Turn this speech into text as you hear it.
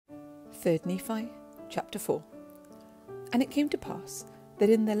3 Nephi chapter 4. And it came to pass that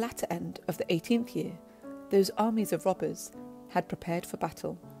in the latter end of the 18th year those armies of robbers had prepared for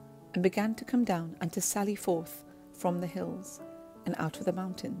battle, and began to come down and to sally forth from the hills, and out of the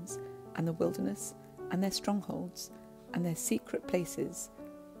mountains, and the wilderness, and their strongholds, and their secret places,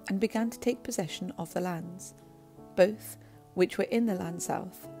 and began to take possession of the lands, both which were in the land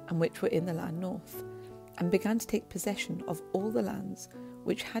south, and which were in the land north, and began to take possession of all the lands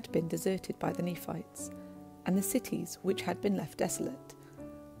which had been deserted by the Nephites, and the cities which had been left desolate.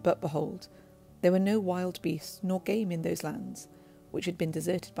 But behold, there were no wild beasts nor game in those lands which had been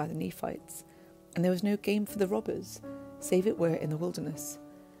deserted by the Nephites, and there was no game for the robbers, save it were in the wilderness.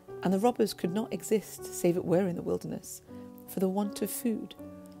 And the robbers could not exist save it were in the wilderness, for the want of food.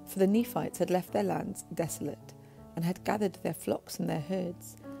 For the Nephites had left their lands desolate, and had gathered their flocks and their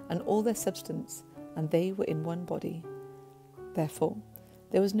herds, and all their substance, and they were in one body. Therefore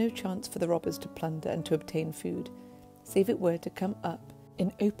there was no chance for the robbers to plunder and to obtain food, save it were to come up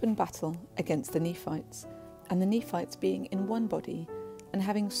in open battle against the Nephites, and the Nephites being in one body, and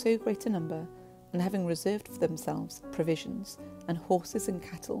having so great a number, and having reserved for themselves provisions, and horses and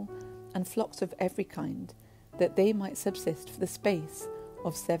cattle, and flocks of every kind, that they might subsist for the space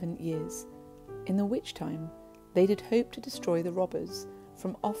of 7 years, in the which time they did hope to destroy the robbers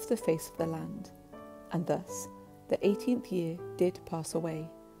from off the face of the land. And thus the 18th year did pass away.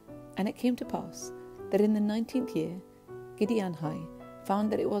 And it came to pass that in the 19th year Gideonhi found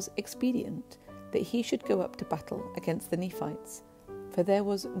that it was expedient that he should go up to battle against the Nephites, for there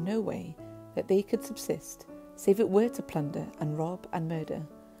was no way that they could subsist, save it were to plunder and rob and murder,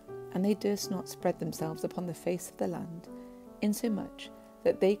 and they durst not spread themselves upon the face of the land, insomuch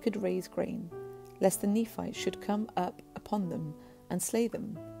that they could raise grain, lest the Nephites should come up upon them and slay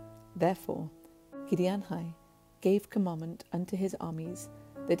them. Therefore Gideonhi gave commandment unto his armies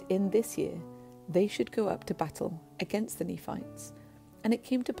that in this year they should go up to battle against the Nephites. And it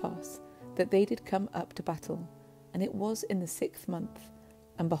came to pass that they did come up to battle, and it was in the 6th month.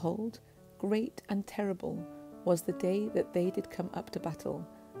 And behold, great and terrible was the day that they did come up to battle,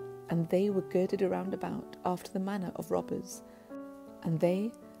 and they were girded around about after the manner of robbers, and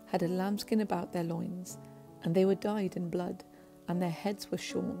they had a lambskin about their loins, and they were dyed in blood, and their heads were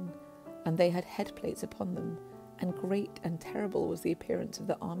shorn, and they had headplates upon them, and great and terrible was the appearance of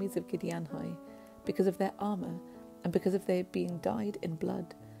the armies of Gideonhi, because of their armour, and because of their being dyed in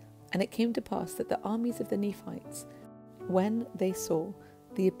blood. And it came to pass that the armies of the Nephites, when they saw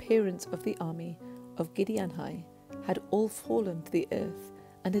the appearance of the army of Gideonhi, had all fallen to the earth,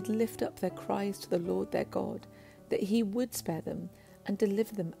 and did lift up their cries to the Lord their God, that he would spare them, and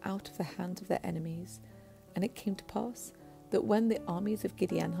deliver them out of the hands of their enemies. And it came to pass that when the armies of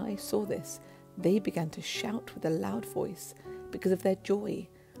Gideonhi saw this, they began to shout with a loud voice, because of their joy,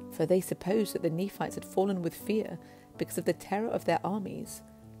 for they supposed that the Nephites had fallen with fear, because of the terror of their armies.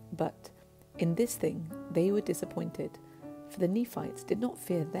 But in this thing they were disappointed, for the Nephites did not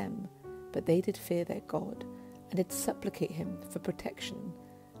fear them, but they did fear their God, and did supplicate him for protection.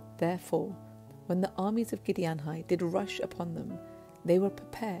 Therefore, when the armies of Gideonhi did rush upon them, they were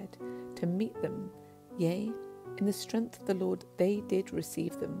prepared to meet them, yea, in the strength of the Lord they did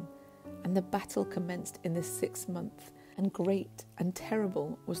receive them. And the battle commenced in the 6th month, and great and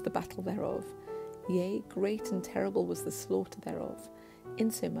terrible was the battle thereof, yea, great and terrible was the slaughter thereof,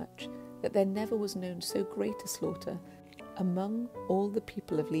 insomuch that there never was known so great a slaughter among all the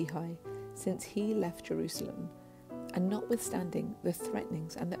people of Lehi since he left Jerusalem. And notwithstanding the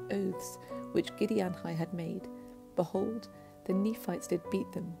threatenings and the oaths which Gideonhi had made, behold, the Nephites did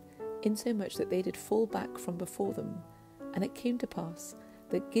beat them, insomuch that they did fall back from before them. And it came to pass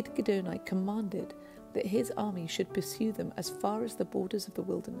that Gideonhi commanded that his army should pursue them as far as the borders of the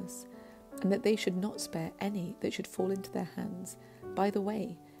wilderness, and that they should not spare any that should fall into their hands by the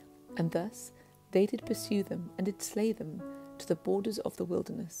way. And thus they did pursue them, and did slay them to the borders of the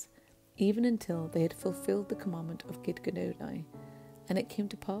wilderness, even until they had fulfilled the commandment of Gideonhi. And it came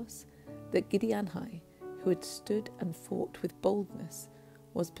to pass that Gideonhi, who had stood and fought with boldness,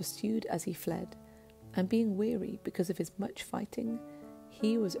 was pursued as he fled, and being weary because of his much fighting,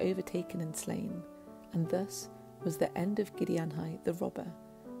 he was overtaken and slain. And thus was the end of Gideonhi the robber.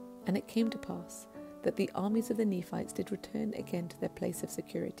 And it came to pass that the armies of the Nephites did return again to their place of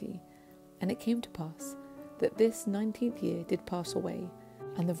security. And it came to pass that this 19th year did pass away,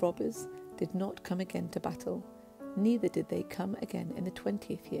 and the robbers did not come again to battle, neither did they come again in the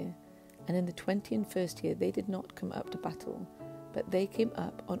 20th year. And in the 21st year they did not come up to battle, but they came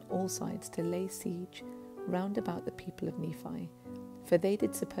up on all sides to lay siege round about the people of Nephi. For they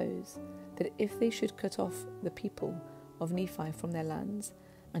did suppose that if they should cut off the people of Nephi from their lands,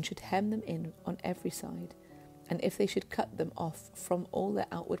 and should hem them in on every side, and if they should cut them off from all their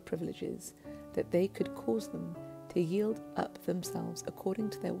outward privileges, that they could cause them to yield up themselves according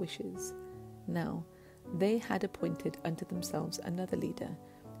to their wishes. Now they had appointed unto themselves another leader,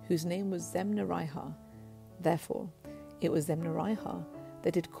 whose name was Zemnarihah. Therefore it was Zemnarihah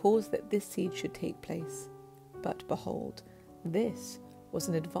that did cause that this siege should take place. But behold, this was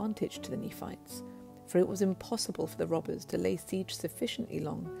an advantage to the Nephites, for it was impossible for the robbers to lay siege sufficiently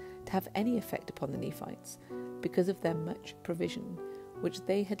long to have any effect upon the Nephites, because of their much provision which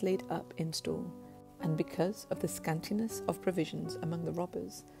they had laid up in store, and because of the scantiness of provisions among the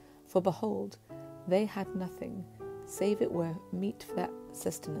robbers. For behold, they had nothing, save it were meat for their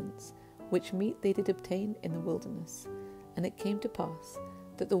sustenance, which meat they did obtain in the wilderness. And it came to pass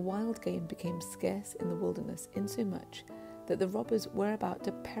that the wild game became scarce in the wilderness, insomuch that the robbers were about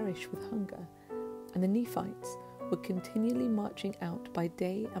to perish with hunger. And the Nephites were continually marching out by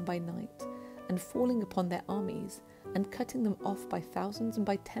day and by night, and falling upon their armies, and cutting them off by thousands and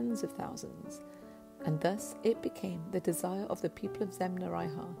by tens of thousands. And thus it became the desire of the people of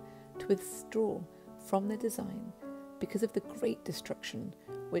Zemnarihah to withdraw from their design, because of the great destruction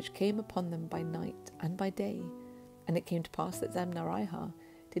which came upon them by night and by day. And it came to pass that Zemnarihah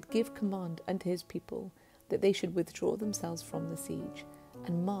did give command unto his people that they should withdraw themselves from the siege,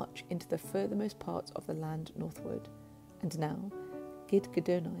 and march into the furthermost parts of the land northward. And now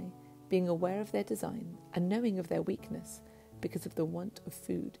Gidgiddoni, being aware of their design, and knowing of their weakness, because of the want of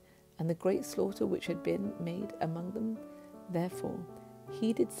food, and the great slaughter which had been made among them, therefore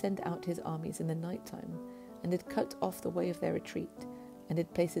he did send out his armies in the night time, and did cut off the way of their retreat, and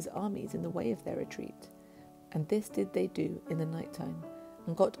did place his armies in the way of their retreat. And this did they do in the night time,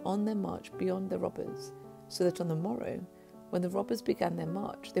 and got on their march beyond the robbers, so that on the morrow, when the robbers began their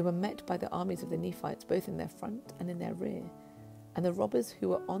march, they were met by the armies of the Nephites both in their front and in their rear. And the robbers who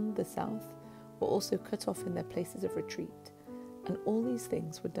were on the south were also cut off in their places of retreat. And all these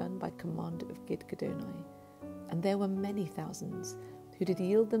things were done by command of Gidgiddoni. And there were many thousands who did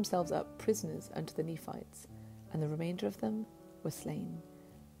yield themselves up prisoners unto the Nephites, and the remainder of them were slain.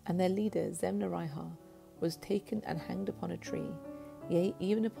 And their leader Zemnarihah was taken and hanged upon a tree, yea,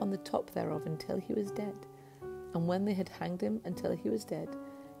 even upon the top thereof, until he was dead. And when they had hanged him until he was dead,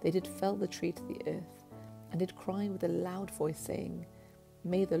 they did fell the tree to the earth, and did cry with a loud voice, saying,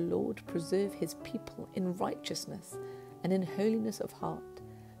 May the Lord preserve his people in righteousness and in holiness of heart,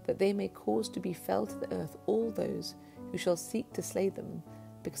 that they may cause to be felled to the earth all those who shall seek to slay them,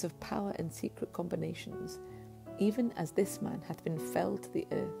 because of power and secret combinations, even as this man hath been felled to the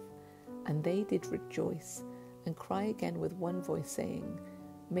earth. And they did rejoice, and cry again with one voice, saying,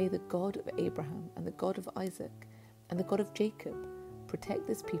 May the God of Abraham, and the God of Isaac, and the God of Jacob protect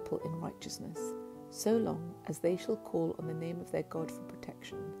this people in righteousness, so long as they shall call on the name of their God for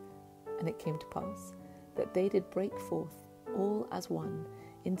protection. And it came to pass that they did break forth all as one,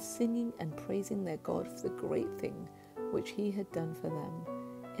 in singing and praising their God for the great thing which he had done for them,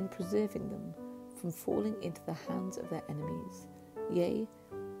 in preserving them from falling into the hands of their enemies. Yea,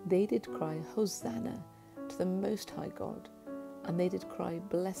 they did cry, Hosanna to the Most High God. And they did cry,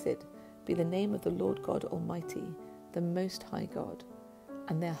 Blessed be the name of the Lord God Almighty, the Most High God.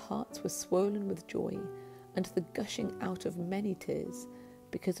 And their hearts were swollen with joy, unto the gushing out of many tears,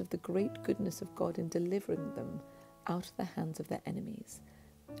 because of the great goodness of God in delivering them out of the hands of their enemies.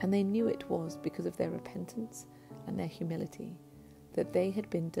 And they knew it was because of their repentance and their humility, that they had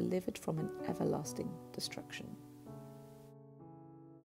been delivered from an everlasting destruction.